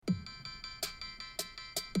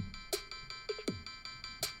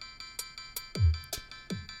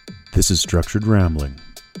This is Structured Rambling,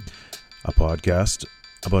 a podcast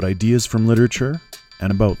about ideas from literature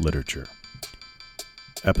and about literature.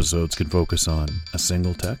 Episodes can focus on a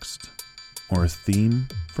single text or a theme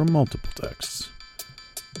from multiple texts.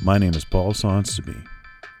 My name is Paul Sonstaby.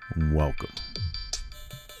 Welcome.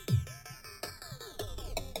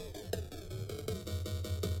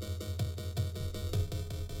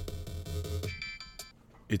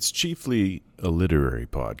 It's chiefly a literary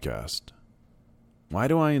podcast. Why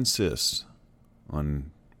do I insist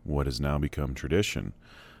on what has now become tradition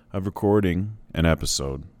of recording an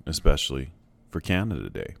episode, especially for Canada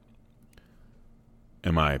Day?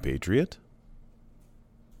 Am I a patriot?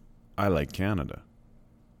 I like Canada.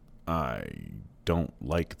 I don't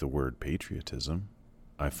like the word patriotism.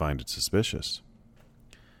 I find it suspicious.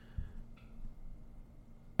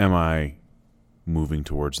 Am I moving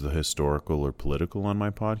towards the historical or political on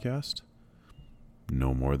my podcast?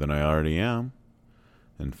 No more than I already am.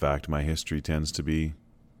 In fact, my history tends to be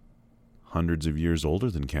hundreds of years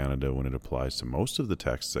older than Canada when it applies to most of the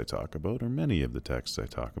texts I talk about, or many of the texts I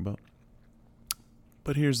talk about.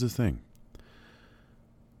 But here's the thing.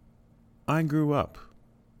 I grew up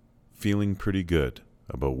feeling pretty good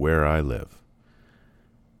about where I live,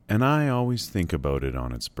 and I always think about it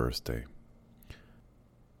on its birthday.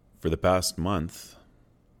 For the past month,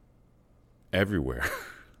 everywhere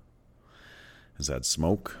has had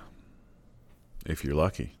smoke, if you're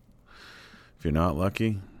lucky. If you're not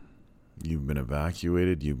lucky, you've been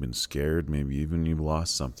evacuated, you've been scared, maybe even you've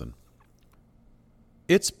lost something.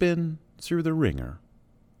 It's been through the ringer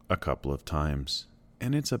a couple of times,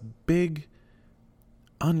 and it's a big,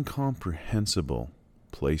 incomprehensible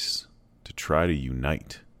place to try to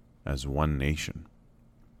unite as one nation.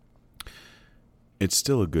 It's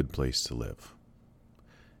still a good place to live.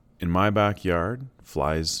 In my backyard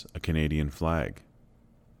flies a Canadian flag.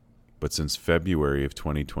 But since February of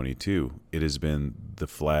 2022, it has been the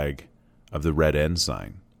flag of the Red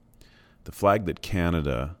Ensign, the flag that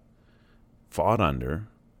Canada fought under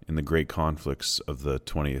in the great conflicts of the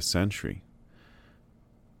 20th century.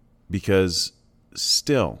 Because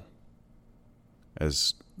still,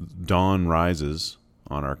 as dawn rises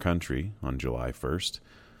on our country on July 1st,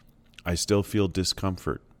 I still feel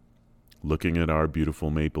discomfort looking at our beautiful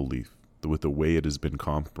maple leaf with the way it has been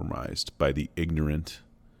compromised by the ignorant,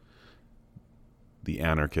 the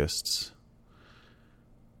anarchists,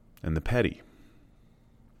 and the petty.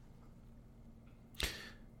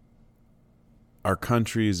 Our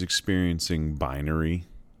country is experiencing binary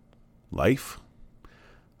life.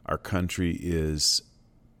 Our country is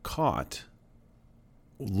caught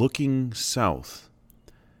looking south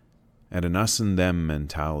at an us and them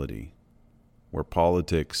mentality where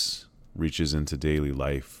politics reaches into daily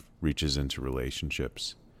life, reaches into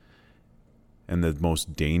relationships, and the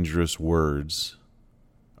most dangerous words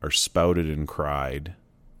are spouted and cried.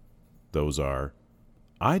 Those are,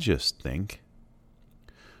 I just think,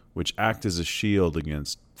 which act as a shield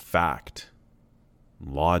against fact,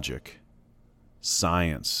 logic,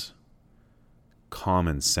 science,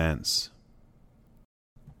 common sense.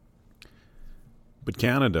 But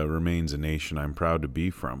Canada remains a nation I'm proud to be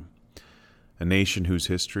from, a nation whose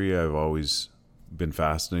history I've always been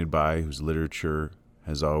fascinated by, whose literature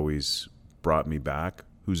has always brought me back,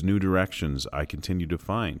 whose new directions I continue to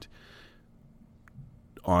find.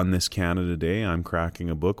 On this Canada Day, I'm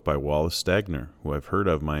cracking a book by Wallace Stegner, who I've heard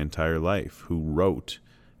of my entire life, who wrote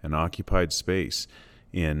an occupied space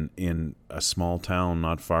in a small town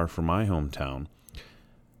not far from my hometown.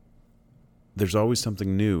 There's always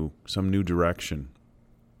something new, some new direction.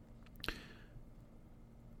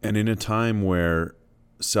 And in a time where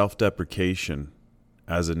self-deprecation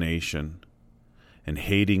as a nation and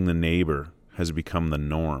hating the neighbor has become the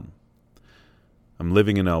norm. I'm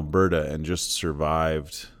living in Alberta and just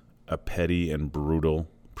survived a petty and brutal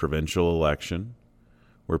provincial election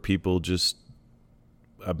where people just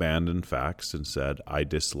abandoned facts and said, I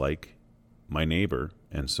dislike my neighbor,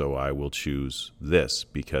 and so I will choose this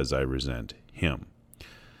because I resent him. It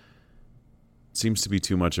seems to be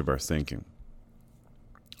too much of our thinking.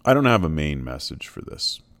 I don't have a main message for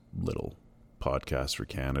this little podcast for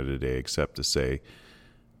Canada Day except to say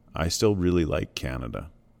I still really like Canada.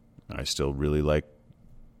 I still really like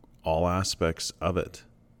all aspects of it.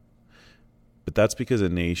 But that's because a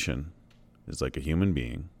nation is like a human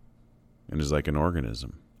being and is like an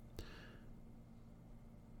organism.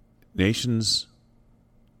 Nations,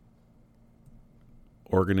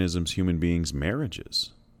 organisms, human beings,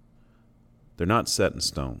 marriages, they're not set in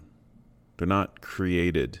stone. They're not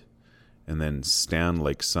created and then stand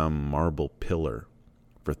like some marble pillar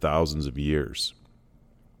for thousands of years.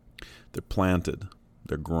 They're planted,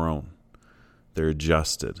 they're grown, they're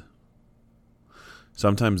adjusted,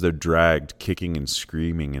 Sometimes they're dragged kicking and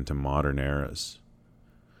screaming into modern eras.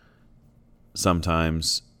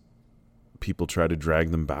 Sometimes people try to drag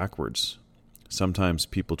them backwards. Sometimes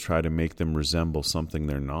people try to make them resemble something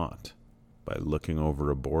they're not by looking over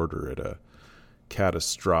a border at a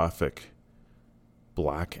catastrophic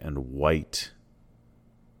black and white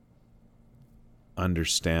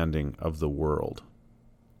understanding of the world.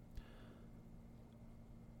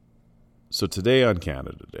 So today on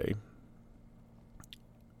Canada Day,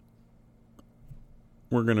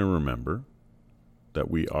 we're going to remember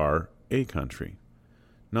that we are a country,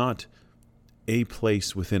 not a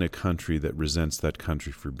place within a country that resents that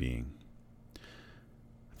country for being.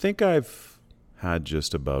 I think I've had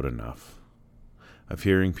just about enough of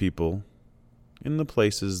hearing people in the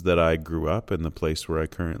places that I grew up and the place where I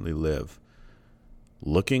currently live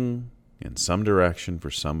looking in some direction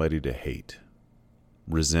for somebody to hate,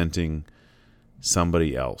 resenting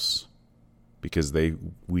somebody else because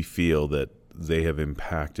we feel that they have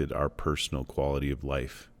impacted our personal quality of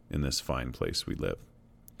life in this fine place we live.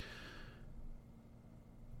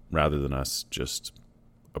 Rather than us just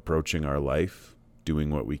approaching our life, doing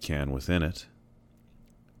what we can within it,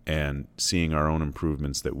 and seeing our own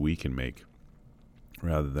improvements that we can make,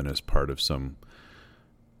 rather than as part of some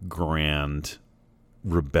grand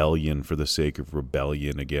rebellion for the sake of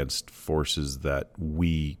rebellion against forces that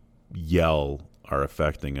we yell are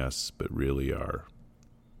affecting us, but really are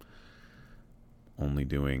only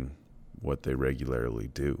doing what they regularly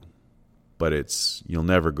do. But you'll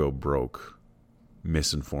never go broke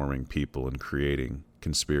misinforming people and creating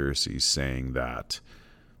conspiracies saying that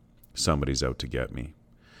somebody's out to get me.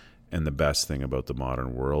 And the best thing about the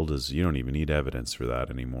modern world is you don't even need evidence for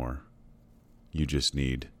that anymore. You just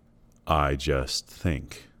need, I just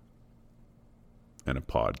think, and a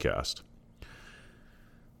podcast.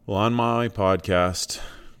 Well, on my podcast,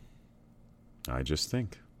 I just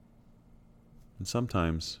think. And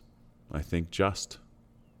sometimes I think just.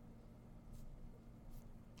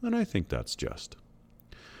 And I think that's just.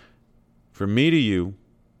 From me to you,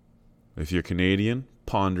 if you're Canadian,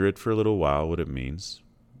 ponder it for a little while what it means.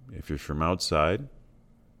 If you're from outside,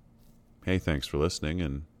 hey, thanks for listening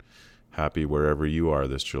and happy wherever you are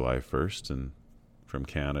this July 1st. And from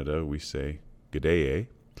Canada, we say good day, eh?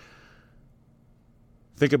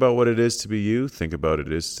 Think about what it is to be you. Think about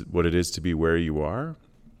what it is to be where you are.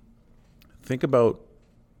 Think about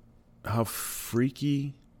how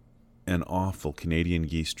freaky and awful Canadian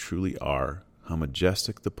geese truly are, how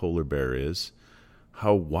majestic the polar bear is,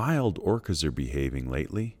 how wild orcas are behaving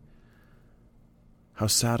lately, how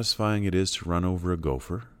satisfying it is to run over a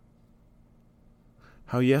gopher,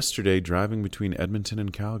 how yesterday, driving between Edmonton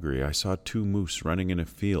and Calgary, I saw 2 moose running in a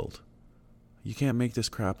field. You can't make this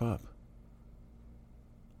crap up.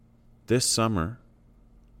 This summer,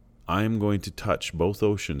 I am going to touch both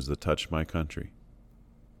oceans that touch my country.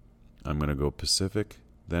 I'm going to go Pacific,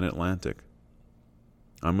 then Atlantic.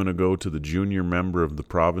 I'm going to go to the junior member of the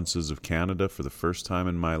provinces of Canada for the first time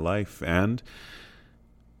in my life. And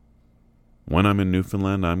when I'm in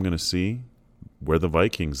Newfoundland, I'm going to see where the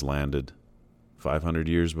Vikings landed 500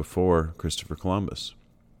 years before Christopher Columbus.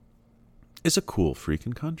 It's a cool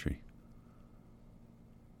freaking country.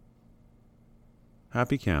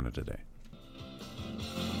 Happy Canada Day.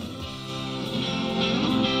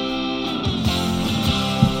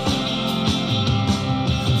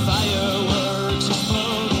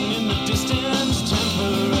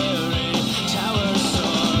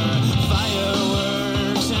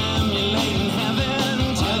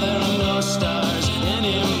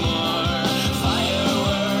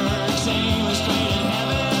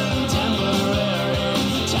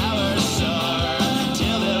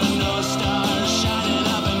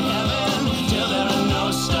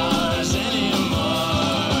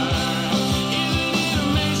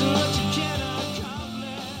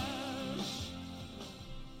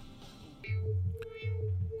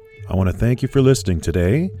 I want to thank you for listening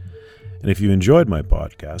today, and if you enjoyed my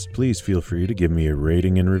podcast, please feel free to give me a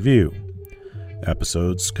rating and review.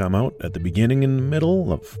 Episodes come out at the beginning and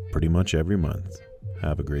middle of pretty much every month.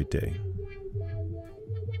 Have a great day.